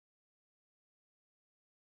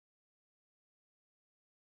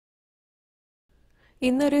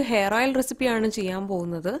ഇന്നൊരു hair oil റെസിപ്പിയാണ് ചെയ്യാൻ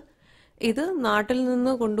പോകുന്നത്. ഇത് നാട്ടിൽ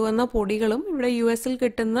നിന്ന് കൊണ്ടുവന്ന പൊടികളും ഇവിടെ യുഎസിൽ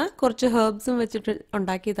കിട്ടുന്ന കുറച്ച് ഹെർബ്സും വെച്ചിട്ട്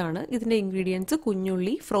ഉണ്ടാക്കിയതാണ്. ഇതിൻ്റെ ഇൻഗ്രീഡിയൻസ്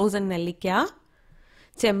കുഞ്ഞുള്ളി, ഫ്രോസൺ നെല്ലിക്ക,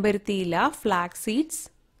 ചെമ്പരത്തിയില, ഫ്ലാക്സ് സീഡ്സ്,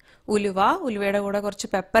 ഉലുവയുടെ കൂടെ കുറച്ച്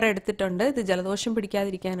പെപ്പർ എടുത്തിട്ടുണ്ട്. ഇത് ജലദോഷം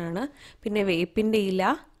പിടിക്കാതിരിക്കാനാണ്. പിന്നെ വേപ്പിൻ്റെ ഇല,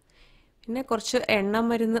 പിന്നെ കുറച്ച് എണ്ണ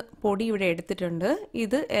മരുന്ന് പൊടി ഇവിടെ എടുത്തിട്ടുണ്ട്.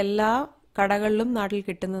 ഇത് എല്ലാ കടകളിലും നാട്ടിൽ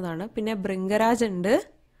കിട്ടുന്നതാണ്. പിന്നെ ബ്രിങ്കരാജ് ഉണ്ട്,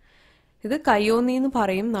 ഇത് കയ്യോന്നി എന്ന്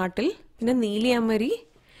പറയും നാട്ടിൽ. പിന്നെ നീലിയമരി,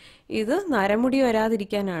 ഇത് നരമുടി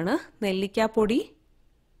വരാതിരിക്കാനാണ്. നെല്ലിക്കാപ്പൊടി,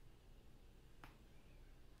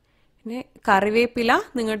 പിന്നെ കറിവേപ്പില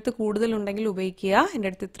നിങ്ങളുടെ കൂടുതലുണ്ടെങ്കിൽ ഉപയോഗിക്കുക. എൻ്റെ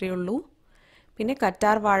അടുത്ത് ഇത്രയേ ഉള്ളൂ. പിന്നെ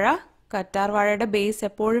കറ്റാർവാഴയുടെ ബേസ്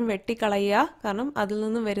എപ്പോഴും വെട്ടിക്കളയുക, കാരണം അതിൽ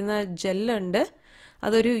നിന്ന് വരുന്ന ജെല്ലുണ്ട്,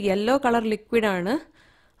 അതൊരു യെല്ലോ കളർ ലിക്വിഡാണ്,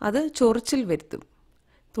 അത് ചൊറിച്ചിൽ വരുത്തും.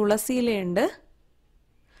 തുളസിയിലയുണ്ട്.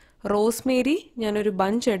 റോസ്മേരി ഞാനൊരു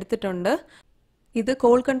ബഞ്ച് എടുത്തിട്ടുണ്ട്. ഇത്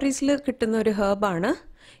കോൾഡ് കൺട്രീസിൽ കിട്ടുന്ന ഒരു ഹെർബാണ്.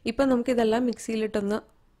 ഇപ്പം നമുക്കിതെല്ലാം മിക്സിയിലിട്ടൊന്ന്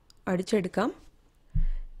അടിച്ചെടുക്കാം.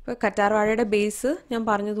 ഇപ്പോൾ കറ്റാർവാഴയുടെ ബേസ് ഞാൻ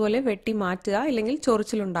പറഞ്ഞതുപോലെ വെട്ടി മാറ്റുക, ഇല്ലെങ്കിൽ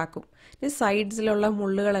ചൊറിച്ചിലുണ്ടാക്കും. സൈഡ്സിലുള്ള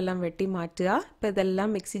മുള്ളുകളെല്ലാം വെട്ടി മാറ്റുക. ഇപ്പോൾ ഇതെല്ലാം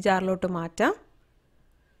മിക്സി ജാറിലോട്ട് മാറ്റാം.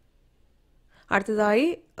 അടുത്തതായി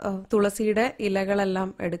തുളസിയുടെ ഇലകളെല്ലാം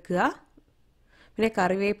എടുക്കുക. പിന്നെ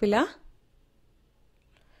കറിവേപ്പില,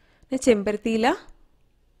 പിന്നെ ചെമ്പരത്തിയില,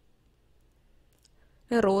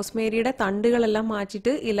 റോസ്മേരിയുടെ തണ്ടുകളെല്ലാം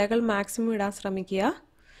മാറ്റിയിട്ട് ഇലകൾ മാക്സിമം ഇടാൻ ശ്രമിക്കുക.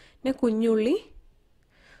 പിന്നെ കുഞ്ഞുള്ളി,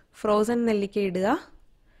 ഫ്രോസൺ നെല്ലിക്ക ഇടുക.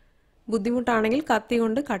 ബുദ്ധിമുട്ടാണെങ്കിൽ കത്തി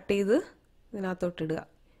കൊണ്ട് കട്ട് ചെയ്ത് ഇതിനകത്തോട്ടിടുക.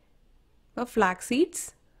 അപ്പോൾ ഫ്ലാക്സ് സീഡ്സ്,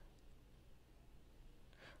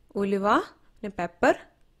 ഉലുവ, പിന്നെ പെപ്പർ,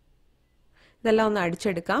 ഇതെല്ലാം ഒന്ന്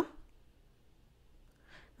അടിച്ചെടുക്കാം.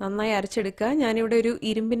 നന്നായി അരച്ചെടുക്കുക. ഞാനിവിടെ ഒരു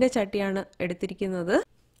ഇരുമ്പിൻ്റെ ചട്ടിയാണ് എടുത്തിരിക്കുന്നത്.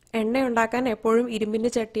 എണ്ണ ഉണ്ടാക്കാൻ എപ്പോഴും ഇരുമ്പിൻ്റെ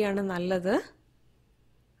ചട്ടിയാണ് നല്ലത്.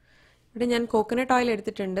 ഇവിടെ ഞാൻ കോക്കനട്ട് ഓയിൽ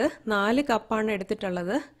എടുത്തിട്ടുണ്ട്. 4 കപ്പാണ്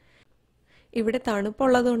എടുത്തിട്ടുള്ളത്. ഇവിടെ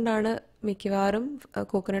തണുപ്പുള്ളത് കൊണ്ടാണ് മിക്കവാറും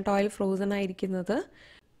കോക്കനട്ട് ഓയിൽ ഫ്രോസൺ ആയിരിക്കുന്നത്.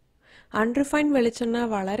 അൺറിഫൈൻഡ് വെളിച്ചെണ്ണ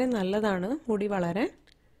വളരെ നല്ലതാണ് മുടി വളരാൻ.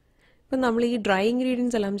 ഇപ്പം നമ്മൾ ഈ ഡ്രൈ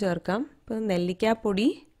ഇൻഗ്രീഡിയൻസ് എല്ലാം ചേർക്കാം. ഇപ്പം നെല്ലിക്കാപ്പൊടി,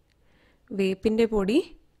 വേപ്പിൻ്റെ പൊടി,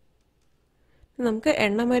 നമുക്ക്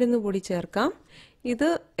എണ്ണമരുന്ന് പൊടി ചേർക്കാം. ഇത്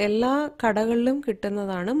എല്ലാ കടകളിലും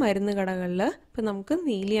കിട്ടുന്നതാണ്, മരുന്ന് കടകളിൽ. ഇപ്പം നമുക്ക്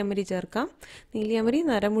നീലിയമരി ചേർക്കാം. നീലിയമരി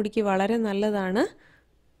നരമുടിക്ക് വളരെ നല്ലതാണ്.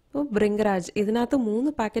 ഇപ്പോൾ ബ്രിങ്കരാജ്, ഇതിനകത്ത്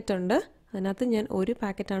 3 പാക്കറ്റ് ഉണ്ട്. അതിനകത്ത് ഞാൻ 1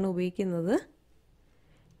 പാക്കറ്റാണ് ഉപയോഗിക്കുന്നത്.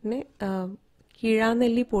 പിന്നെ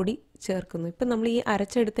കീഴാനെല്ലി പൊടി ചേർക്കുന്നു. ഇപ്പം നമ്മൾ ഈ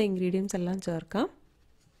അരച്ചെടുത്ത ഇൻഗ്രീഡിയൻസ് എല്ലാം ചേർക്കാം.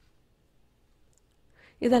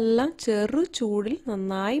 ഇതെല്ലാം ചെറു ചൂടിൽ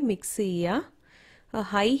നന്നായി മിക്സ് ചെയ്യുക.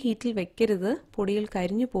 ഹൈ ഹീറ്റിൽ വെക്കരുത്, പൊടികൾ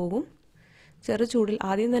കരിഞ്ഞു പോകും. ചെറു ചൂടിൽ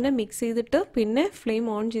ആദ്യം തന്നെ മിക്സ് ചെയ്തിട്ട് പിന്നെ ഫ്ലെയിം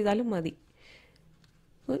ഓൺ ചെയ്താലും മതി.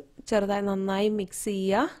 ചെറുതായി നന്നായി മിക്സ്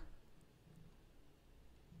ചെയ്യുക.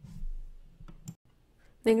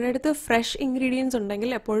 നിങ്ങളുടെ അടുത്ത് ഫ്രഷ് ഇൻഗ്രീഡിയൻസ്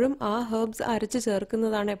ഉണ്ടെങ്കിൽ എപ്പോഴും ആ ഹെർബ്സ് അരച്ച്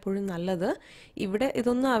ചേർക്കുന്നതാണ് എപ്പോഴും നല്ലത്. ഇവിടെ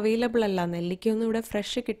ഇതൊന്നും അവൈലബിൾ അല്ല. നെല്ലിക്കയൊന്നും ഇവിടെ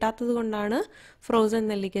ഫ്രഷ് കിട്ടാത്തത് കൊണ്ടാണ് ഫ്രോസൺ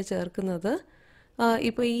നെല്ലിക്ക ചേർക്കുന്നത്.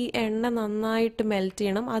 ഇപ്പോൾ ഈ എണ്ണ നന്നായിട്ട് മെൽറ്റ്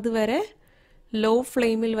ചെയ്യണം. അതുവരെ ലോ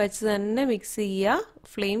ഫ്ലെയിമിൽ വെച്ച് തന്നെ മിക്സ് ചെയ്യുക.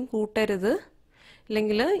 ഫ്ലെയിം കൂട്ടരുത്,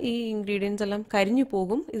 അല്ലെങ്കിൽ ഈ ഇൻഗ്രീഡിയൻസ് എല്ലാം കരിഞ്ഞു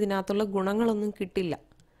പോകും. ഇതിനകത്തുള്ള ഗുണങ്ങളൊന്നും കിട്ടില്ല.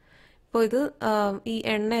 ഇപ്പോൾ ഈ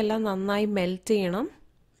എണ്ണയെല്ലാം നന്നായി മെൽറ്റ് ചെയ്യണം.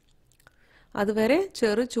 അതുവരെ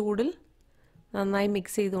ചെറു ചൂടിൽ നന്നായി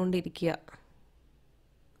മിക്സ് ചെയ്തുകൊണ്ടിരിക്കുക.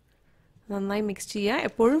 നന്നായി മിക്സ് ചെയ്യുക.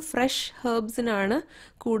 എപ്പോഴും ഫ്രഷ് ഹെർബ്സിനാണ്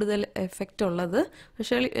കൂടുതൽ എഫക്റ്റ് ഉള്ളത്.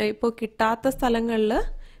 പക്ഷേ ഇപ്പോൾ കിട്ടാത്ത സ്ഥലങ്ങളിൽ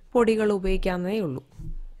പൊടികൾ ഉപയോഗിക്കാവുന്നതേ ഉള്ളൂ.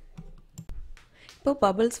 ഇപ്പോൾ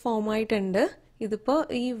ബബിൾസ് ഫോം ആയിട്ടുണ്ട്. ഇതിപ്പോൾ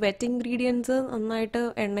ഈ വെറ്റ് ഇൻഗ്രീഡിയൻസ് നന്നായിട്ട്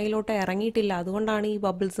എണ്ണയിലോട്ട് ഇറങ്ങിയിട്ടില്ല, അതുകൊണ്ടാണ് ഈ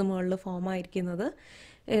ബബിൾസ് മുകളിൽ ഫോം ആയിരിക്കുന്നത്.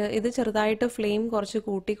 ഇത് ചെറുതായിട്ട് ഫ്ലെയിം കുറച്ച്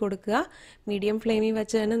കൂട്ടി കൊടുക്കുക. മീഡിയം ഫ്ലെയിമിൽ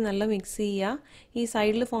വെച്ച് തന്നെ നല്ല മിക്സ് ചെയ്യുക. ഈ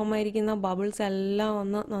സൈഡിൽ ഫോം ആയിരിക്കുന്ന ബബിൾസ് എല്ലാം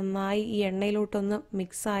ഒന്ന് നന്നായി ഈ എണ്ണയിലോട്ടൊന്ന്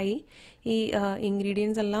മിക്സായി ഈ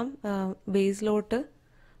ഇൻഗ്രീഡിയൻസ് എല്ലാം ബേസിലോട്ട്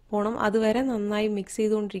പോകണം. അതുവരെ നന്നായി മിക്സ്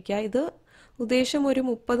ചെയ്തുകൊണ്ടിരിക്കുക. ഇത് ഉദ്ദേശം ഒരു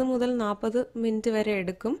 30 മുതൽ 40 മിനിറ്റ് വരെ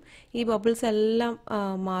എടുക്കും. ഈ ബബിൾസ് എല്ലാം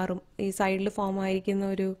മാറും. ഈ സൈഡിൽ ഫോം ആയിരിക്കുന്ന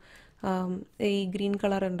ഒരു ഈ ഗ്രീൻ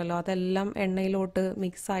കളർ ഉണ്ടല്ലോ, അതെല്ലാം എണ്ണയിലോട്ട്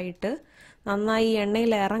മിക്സായിട്ട് നന്നായി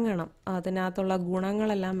എണ്ണയിൽ ഇറങ്ങണം. അതിനകത്തുള്ള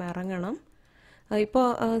ഗുണങ്ങളെല്ലാം ഇറങ്ങണം. ഇപ്പോൾ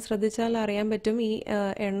ശ്രദ്ധിച്ചാൽ അറിയാൻ പറ്റും, ഈ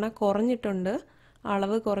എണ്ണ കുറഞ്ഞിട്ടുണ്ട്,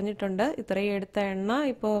 അളവ് കുറഞ്ഞിട്ടുണ്ട്. ഇത്രയും എടുത്ത എണ്ണ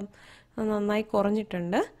ഇപ്പോൾ നന്നായി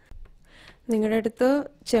കുറഞ്ഞിട്ടുണ്ട്. നിങ്ങളുടെ അടുത്ത്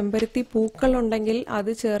ചെമ്പരത്തി പൂക്കളുണ്ടെങ്കിൽ അത്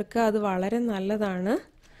ചേർക്കുക, അത് വളരെ നല്ലതാണ്.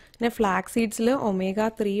 പിന്നെ ഫ്ലാക്സ് സീഡ്സിൽ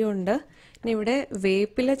omega-3 ഉണ്ട്. പിന്നെ ഇവിടെ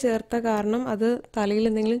വേപ്പില ചേർത്ത കാരണം അത് തലയിൽ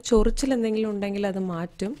എന്തെങ്കിലും ചൊറിച്ചിൽ എന്തെങ്കിലും ഉണ്ടെങ്കിൽ അത്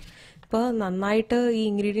മാറ്റും. ഇപ്പോൾ നന്നായിട്ട് ഈ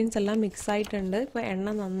ഇൻഗ്രീഡിയൻസ് എല്ലാം മിക്സ് ആയിട്ടുണ്ട്. ഇപ്പോൾ എണ്ണ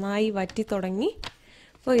നന്നായി വറ്റി തുടങ്ങി.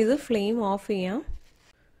 അപ്പോൾ ഇത് ഫ്ലെയിം ഓഫ് ചെയ്യാം.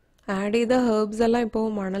 ആഡ് ചെയ്ത ഹെർബ്സ് എല്ലാം ഇപ്പോൾ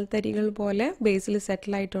മണൽത്തരികൾ പോലെ ബേസിൽ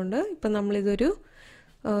സെറ്റിൽ ആയിട്ടുണ്ട്. ഇപ്പം നമ്മളിതൊരു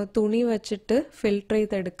തുണി വച്ചിട്ട് ഫിൽട്ടർ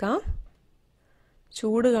ചെയ്തെടുക്കാം.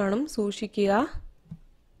 ചൂട് കാണും, സൂക്ഷിക്കുക.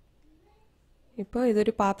 ഇപ്പോൾ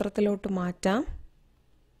ഇതൊരു പാത്രത്തിലോട്ട് മാറ്റാം.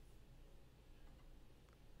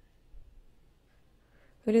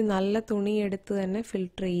 ഒരു നല്ല തുണി എടുത്ത് തന്നെ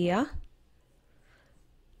ഫിൽട്ടർ ചെയ്യുക.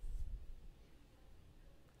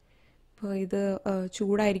 അപ്പോൾ ഇത്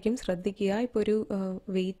ചൂടായിരിക്കും, ശ്രദ്ധിക്കുക. ഇപ്പോൾ ഒരു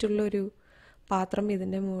വെയിറ്റുള്ളൊരു പാത്രം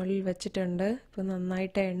ഇതിൻ്റെ മുകളിൽ വെച്ചിട്ടുണ്ട്. ഇപ്പോൾ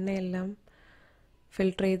നന്നായിട്ട് എണ്ണയെല്ലാം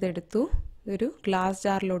ഫിൽട്ടർ ചെയ്തെടുത്തു. ഇതൊരു ഗ്ലാസ്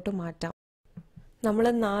ജാറിലോട്ട് മാറ്റാം. നമ്മൾ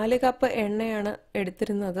 4 കപ്പ് എണ്ണയാണ്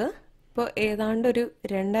എടുത്തിരുന്നത്. ഇപ്പോൾ ഏതാണ്ട് ഒരു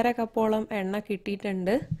 2.5 കപ്പോളം എണ്ണ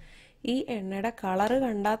കിട്ടിയിട്ടുണ്ട്. ഈ എണ്ണയുടെ കളറ്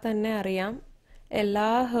കണ്ടാൽ തന്നെ അറിയാം എല്ലാ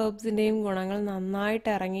ഹെർബ്സിൻ്റെയും ഗുണങ്ങൾ നന്നായിട്ട്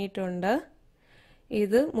ഇറങ്ങിയിട്ടുണ്ട്.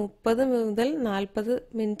 ഇത് 30 മുതൽ 40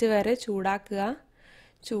 മിനിറ്റ് വരെ ചൂടാക്കുക.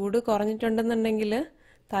 ചൂട് കുറഞ്ഞിട്ടുണ്ടെന്നുണ്ടെങ്കിൽ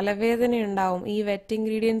തലവേദന ഉണ്ടാവും. ഈ വെറ്റ്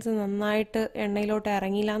ഇൻഗ്രീഡിയൻസ് നന്നായിട്ട് എണ്ണയിലോട്ട്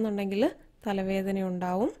ഇറങ്ങിയില്ല എന്നുണ്ടെങ്കിൽ തലവേദന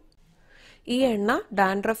ഉണ്ടാവും. ഈ എണ്ണ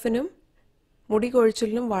ഡാൻഡ്രഫിനും മുടി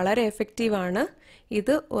കൊഴിച്ചിലിനും വളരെ എഫക്റ്റീവാണ്.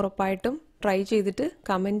 ഇത് ഉറപ്പായിട്ടും ട്രൈ ചെയ്തിട്ട്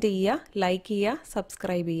കമൻറ്റ് ചെയ്യുക, ലൈക്ക് ചെയ്യുക,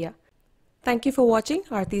 സബ്സ്ക്രൈബ് ചെയ്യുക. Thank you for watching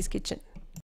Aarthi's kitchen.